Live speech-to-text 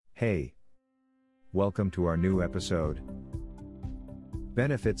Hey! Welcome to our new episode.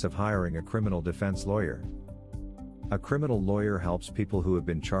 Benefits of hiring a criminal defense lawyer. A criminal lawyer helps people who have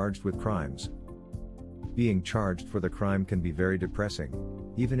been charged with crimes. Being charged for the crime can be very depressing,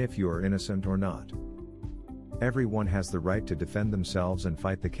 even if you are innocent or not. Everyone has the right to defend themselves and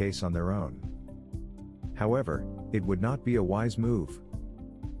fight the case on their own. However, it would not be a wise move.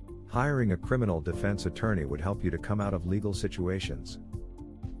 Hiring a criminal defense attorney would help you to come out of legal situations.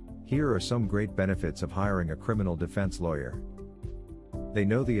 Here are some great benefits of hiring a criminal defense lawyer. They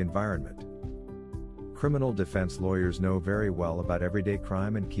know the environment. Criminal defense lawyers know very well about everyday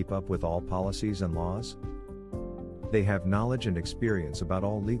crime and keep up with all policies and laws. They have knowledge and experience about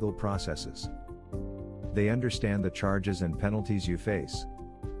all legal processes. They understand the charges and penalties you face.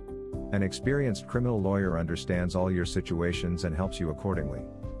 An experienced criminal lawyer understands all your situations and helps you accordingly.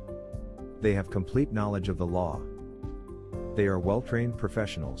 They have complete knowledge of the law. They are well-trained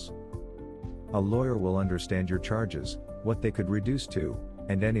professionals. A lawyer will understand your charges, what they could reduce to,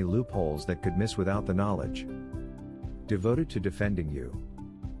 and any loopholes that could miss without the knowledge. Devoted to defending you.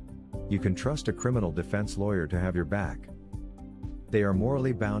 You can trust a criminal defense lawyer to have your back. They are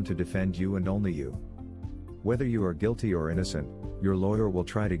morally bound to defend you and only you. Whether you are guilty or innocent, your lawyer will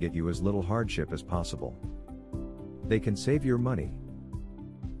try to get you as little hardship as possible. They can save your money.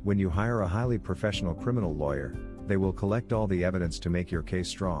 When you hire a highly professional criminal lawyer, they will collect all the evidence to make your case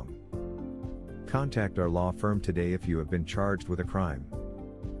strong. Contact our law firm today if you have been charged with a crime.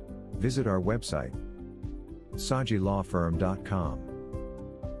 Visit our website, sajilawfirm.com.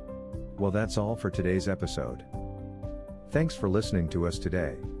 Well, that's all for today's episode. Thanks for listening to us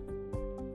today.